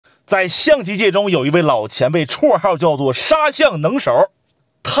在象棋界中有一位老前辈，绰号叫做杀象能手。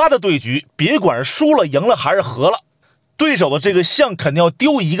他的对局，别管是输了、赢了还是和了，对手的这个象肯定要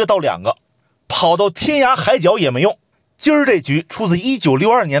丢1个到2个，跑到天涯海角也没用。今儿这局出自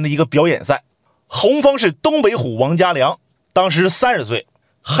1962年的一个表演赛，红方是东北虎王嘉良，当时30岁；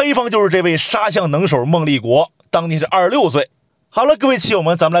黑方就是这位杀象能手孟立国，当年是26岁。好了，各位棋友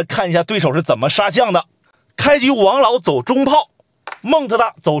们，咱们来看一下对手是怎么杀象的。开局王老走中炮，孟特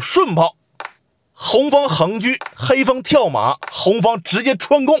大走顺炮，红方横车，黑方跳马，红方直接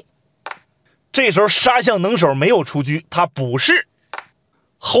穿攻。这时候杀象能手没有出车，他补士。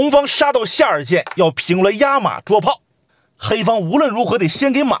红方杀到下2线，要平过来压马捉炮。黑方无论如何得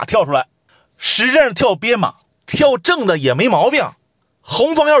先给马跳出来，实战是跳边马，跳正的也没毛病。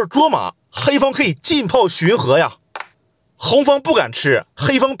红方要是捉马，黑方可以进炮巡河呀。红方不敢吃，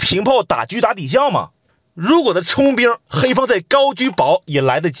黑方平炮打车打底象嘛。如果他冲兵，黑方在高车保也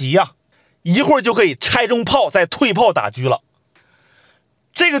来得及呀，一会儿就可以拆中炮再退炮打车了。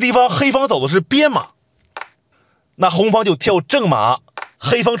这个地方黑方走的是边马，那红方就跳正马，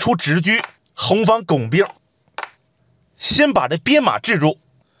黑方出直车，红方拱兵，先把这边马制住。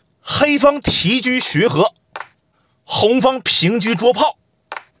黑方提车巡河，红方平车捉炮。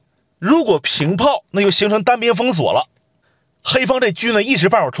如果平炮，那就形成单边封锁了，黑方这车呢一时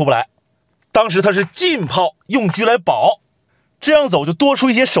半会儿出不来。当时他是进炮用车来保，这样走就多出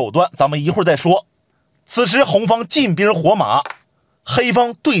一些手段，咱们一会儿再说。此时红方进兵活马，黑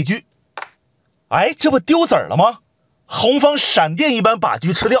方对车，哎，这不丢子儿了吗？红方闪电一般把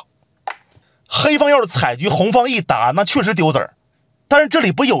车吃掉。黑方要是踩车，红方一打，那确实丢子儿。但是这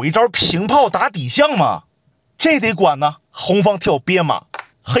里不有一招平炮打底象吗？这得管呢。红方跳边马，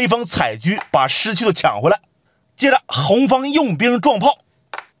黑方踩车把失去的抢回来。接着红方用兵撞炮，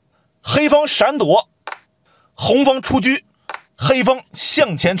黑方闪躲，红方出车，黑方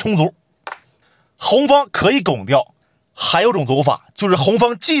向前冲卒。红方可以拱掉，还有种走法，就是红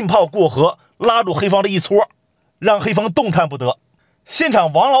方进炮过河，拉住黑方的一撮，让黑方动弹不得。现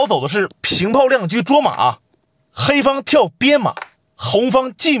场王老走的是平炮亮车捉马，黑方跳边马，红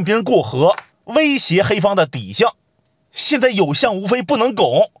方进兵过河，威胁黑方的底象。现在有象无非不能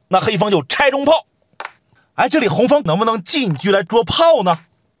拱，那黑方就拆中炮。哎，这里红方能不能进车来捉炮呢？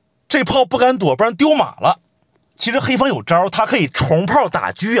这炮不敢躲，不然丢马了。其实黑方有招，他可以重炮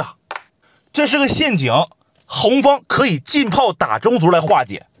打车啊，这是个陷阱。红方可以进炮打中卒来化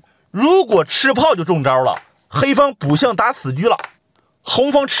解，如果吃炮就中招了，黑方补象打死车了。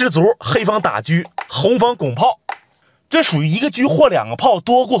红方吃卒，黑方打车，红方拱炮，这属于一个车或2个炮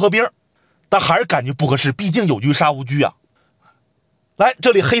多过河兵，但还是感觉不合适，毕竟有车杀无车啊。来，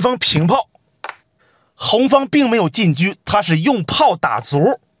这里黑方平炮，红方并没有进车，他是用炮打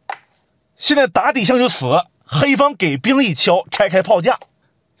卒。现在打底象就死，黑方给兵一敲，拆开炮架。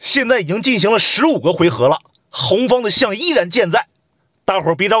现在已经进行了15个回合了，红方的象依然健在。大伙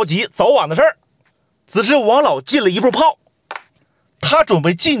儿别着急，早晚的事儿。只是王老进了一步炮，他准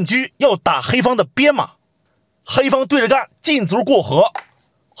备进车要打黑方的边马。黑方对着干，进卒过河，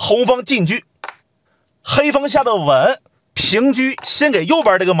红方进车，黑方下的稳，平车先给右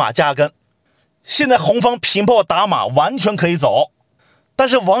边这个马加根。现在红方平炮打马完全可以走，但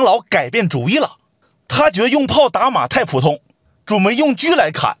是王老改变主意了，他觉得用炮打马太普通，准备用车来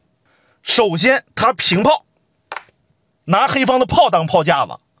砍。首先他平炮，拿黑方的炮当炮架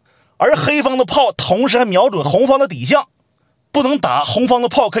子，而黑方的炮同时还瞄准红方的底象，不能打，红方的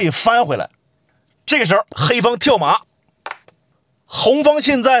炮可以翻回来。这个时候黑方跳马，红方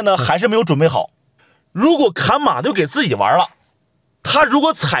现在呢还是没有准备好，如果砍马就给自己玩了。他如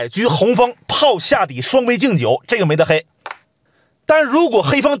果踩车，红方炮下底双杯敬酒，这个没得黑。但如果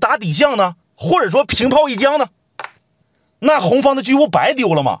黑方打底象呢，或者说平炮一将呢，那红方的车不白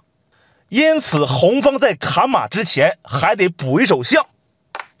丢了吗？因此红方在砍马之前还得补一手象。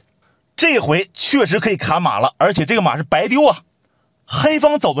这回确实可以砍马了，而且这个马是白丢啊。黑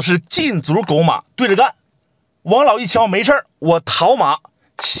方走的是进卒拱马，对着干。王老一瞧没事，我逃马，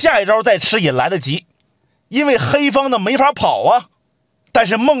下一招再吃也来得及，因为黑方呢没法跑啊。但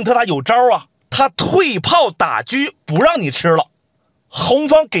是孟特大有招啊，他退炮打车不让你吃了。红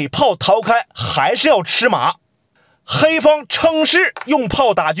方给炮逃开，还是要吃马。黑方称是用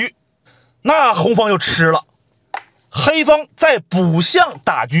炮打车，那红方就吃了。黑方再补象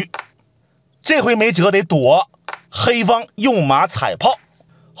打车，这回没辙得躲。黑方用马踩炮，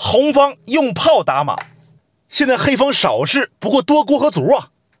红方用炮打马。现在黑方少士，不过多过河卒啊，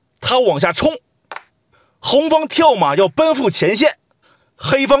他往下冲。红方跳马要奔赴前线，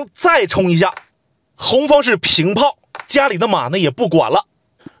黑方再冲一下。红方是平炮，家里的马呢也不管了。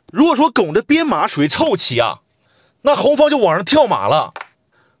如果说拱着边马属于臭棋啊，那红方就往上跳马了。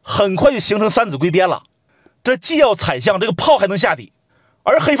很快就形成三子归边了。这既要踩象，这个炮还能下底，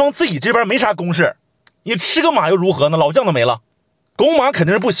而黑方自己这边没啥攻势，你吃个马又如何呢？老将都没了，攻马肯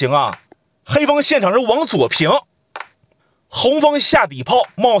定是不行啊。黑方现场是往左平，红方下底炮，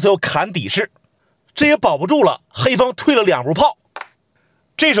貌似要砍底士，这也保不住了。黑方退了2步炮，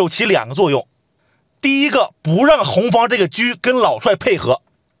这手棋2个作用。第一个，不让红方这个车跟老帅配合，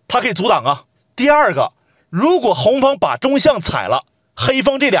他可以阻挡啊。第二个，如果红方把中象踩了，黑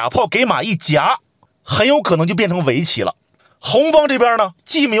方这俩炮给马一夹，很有可能就变成围棋了。红方这边呢，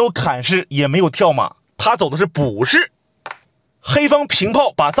既没有砍士，也没有跳马，他走的是补士。黑方平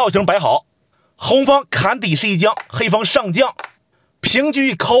炮把造型摆好，红方砍底士一将，黑方上将，平车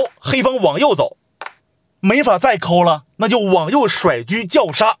一抠，黑方往右走，没法再抠了，那就往右甩车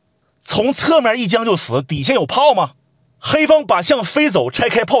叫杀，从侧面一将就死，底下有炮吗？黑方把象飞走，拆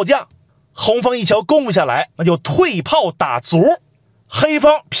开炮架，红方一瞧攻不下来，那就退炮打卒，黑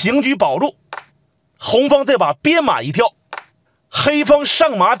方平车保住，红方再把边马一跳，黑方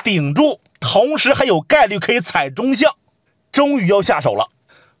上马顶住，同时还有概率可以踩中象，终于要下手了。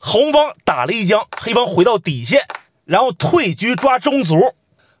红方打了一将，黑方回到底线，然后退车抓中卒，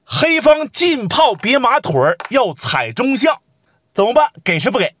黑方进炮别马腿要踩中象，怎么办？给是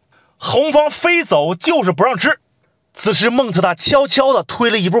不给？红方飞走就是不让吃。此时孟特大悄悄地推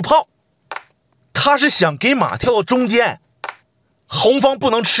了1步炮，他是想给马跳到中间，红方不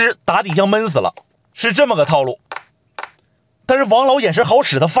能吃，打底象闷死了，是这么个套路。但是王老眼神好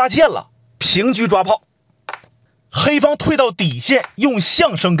使，他发现了，平车抓炮，黑方退到底线用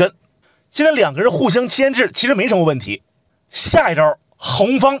象生根，现在2个人互相牵制，其实没什么问题。下一招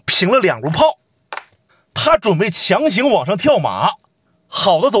红方平了2步炮，他准备强行往上跳马，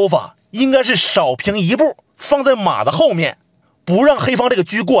好的走法应该是少平1步，放在马的后面，不让黑方这个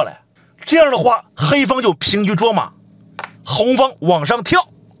车过来，这样的话黑方就平车捉马，红方往上跳。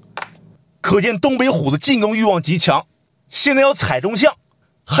可见东北虎的进攻欲望极强，现在要踩中象，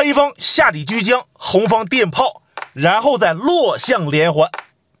黑方下底车将，红方垫炮，然后再落象连环。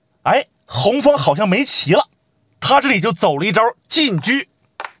哎，红方好像没棋了，他这里就走了一招进车，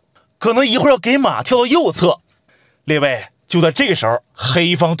可能一会儿要给马跳到右侧。列位，就在这个时候，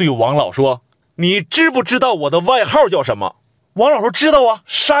黑方对王老说，你知不知道我的外号叫什么？王老说知道啊，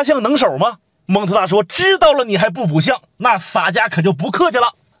杀象能手吗？蒙特大说知道了，你还不补象，那洒家可就不客气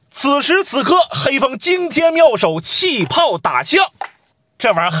了。此时此刻，黑方惊天妙手，弃炮打象，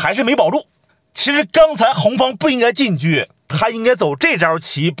这玩意儿还是没保住。其实刚才红方不应该进车，他应该走这招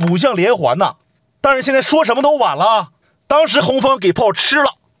棋补象连环呐。但是现在说什么都晚了，当时红方给炮吃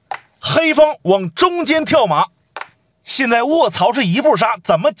了，黑方往中间跳马，现在卧槽是1步杀，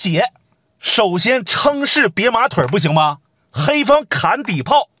怎么解？首先撑势别马腿不行吗？黑方砍底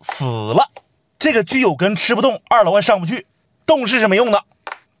炮死了，这个车有根吃不动，2老外上不去，动势是没用的。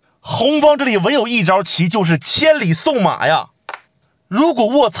红方这里唯有一招棋，就是千里送马呀。如果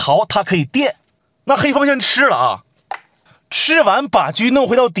卧槽他可以垫，那黑方先吃了啊，吃完把车弄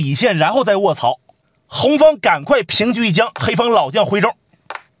回到底线，然后再卧槽。红方赶快平车一将，黑方老将回招，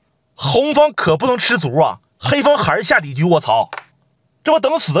红方可不能吃卒啊，黑方还是下底车卧槽，这不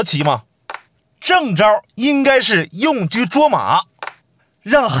等死的棋吗？正招应该是用车捉马，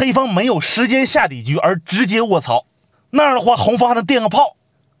让黑方没有时间下底车而直接卧槽，那样的话红方还能垫个炮，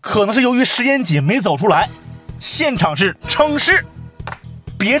可能是由于时间紧没走出来，现场是撑势，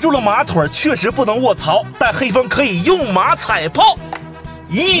别住了马腿，确实不能卧槽，但黑方可以用马踩炮，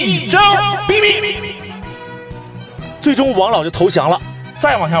一招毙命。最终王老就投降了，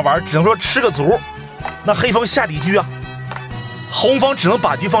再往下玩只能说吃个卒，那黑方下底车啊，红方只能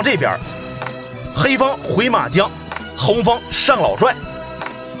把车放这边，黑方回马将，红方上老帅，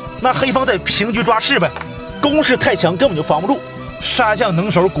那黑方再平车抓士呗，攻势太强根本就防不住。杀象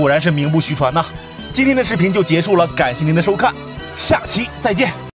能手果然是名不虚传呐。今天的视频就结束了，感谢您的收看，下期再见。